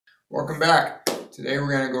Welcome back. Today we're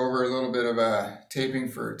going to go over a little bit of taping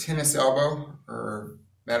for tennis elbow, or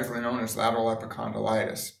medically known as lateral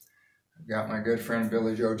epicondylitis. I've got my good friend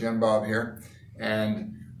Billy Joe Jim Bob here,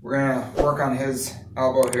 and we're going to work on his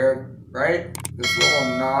elbow here, right? This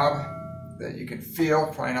little knob that you can feel,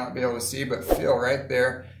 probably not be able to see, but feel right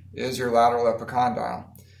there is your lateral epicondyle.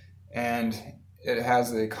 And it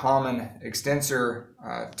has a common extensor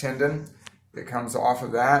tendon that comes off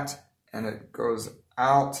of that, and it goes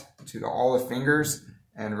out to all the fingers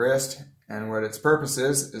and wrist, and what its purpose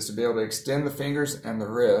is to be able to extend the fingers and the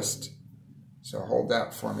wrist. So hold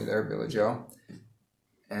that for me there, Billy Joe,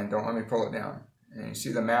 and don't let me pull it down. And you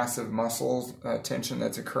see the massive muscle tension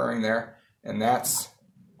that's occurring there, and that's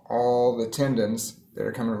all the tendons that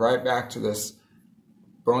are coming right back to this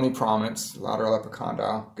bony prominence, lateral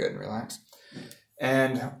epicondyle. Good and relaxed.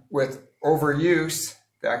 And with overuse,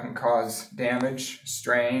 that can cause damage,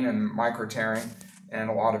 strain, and micro tearing, and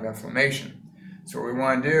a lot of inflammation. So what we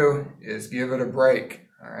want to do is give it a break,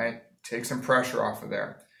 all right? Take some pressure off of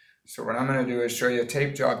there. So what I'm going to do is show you a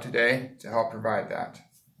tape job today to help provide that.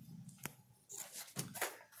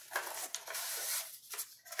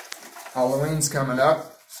 Halloween's coming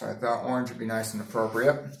up, so I thought orange would be nice and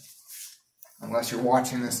appropriate. Unless you're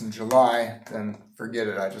watching this in July, then forget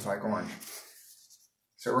it, I just like orange.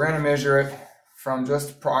 So we're going to measure it from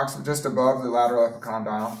just above the lateral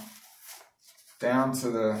epicondyle down to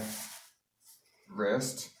the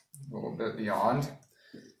wrist, a little bit beyond.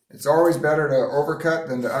 It's always better to overcut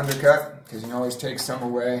than to undercut, because you can always take some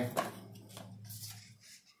away.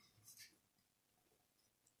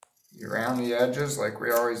 You round the edges like we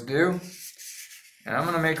always do. And I'm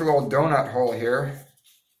going to make a little donut hole here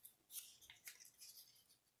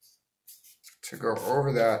to go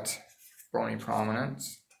over that bony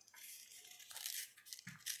prominence.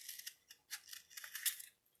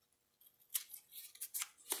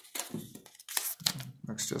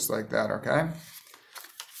 Looks just like that, okay?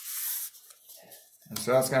 And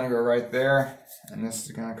so that's going to go right there, and this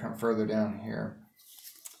is going to come further down here.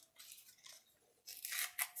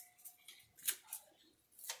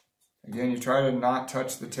 Again, you try to not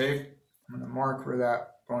touch the tape. I'm going to mark where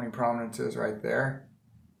that bony prominence is right there.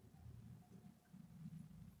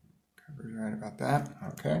 Covers right about that,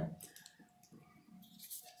 okay?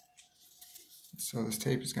 So this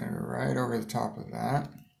tape is going to go right over the top of that.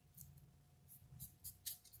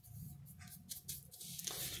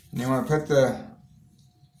 And you want to put the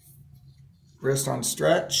wrist on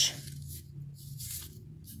stretch.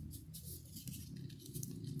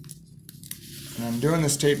 And I'm doing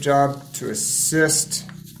this tape job to assist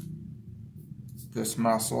this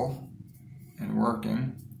muscle in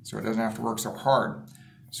working so it doesn't have to work so hard.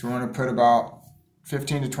 So we want to put about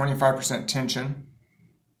 15 to 25% tension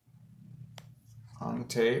on the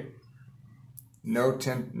tape. No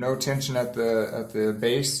tension at the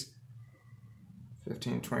base.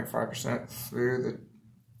 15 to 25% through the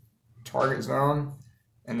target zone,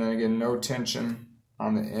 and then again no tension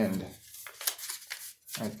on the end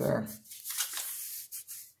right there.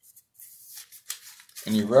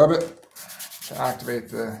 And you rub it to activate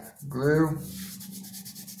the glue.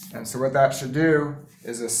 And so what that should do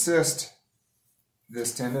is assist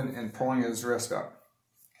this tendon in pulling his wrist up.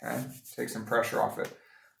 Okay, take some pressure off it.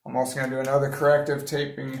 I'm also going to do another corrective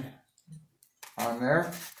taping on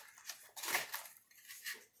there.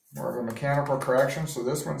 More of a mechanical correction, so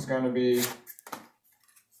this one's going to be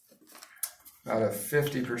about a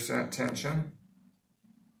 50% tension.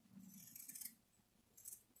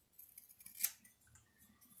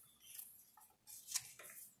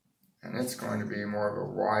 And it's going to be more of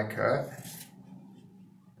a Y cut,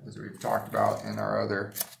 as we've talked about in our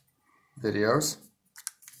other videos.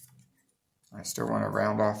 I still want to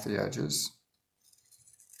round off the edges.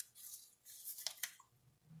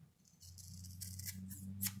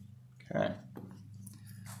 Okay.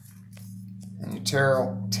 And you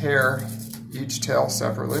tear each tail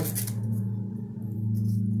separately.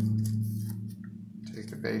 Take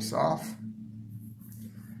the base off.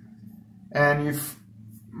 And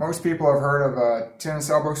most people have heard of tennis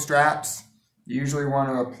elbow straps. You usually want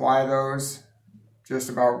to apply those just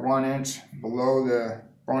about 1 inch below the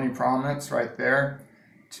bony prominence right there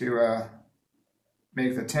to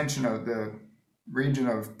make the tension of the region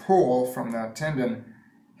of pull from that tendon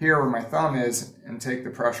here where my thumb is, and take the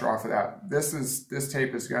pressure off of that. This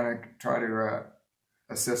tape is going to try to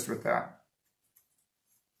assist with that.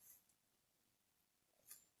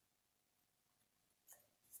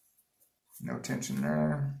 No tension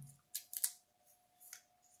there.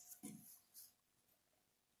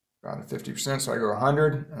 About a 50%, so I go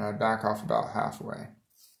 100 and I back off about halfway.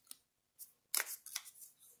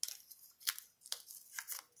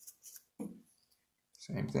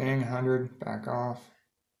 Same thing, 100, back off.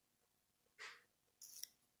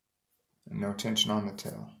 And no tension on the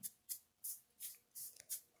tail.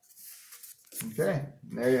 Okay,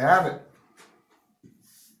 there you have it.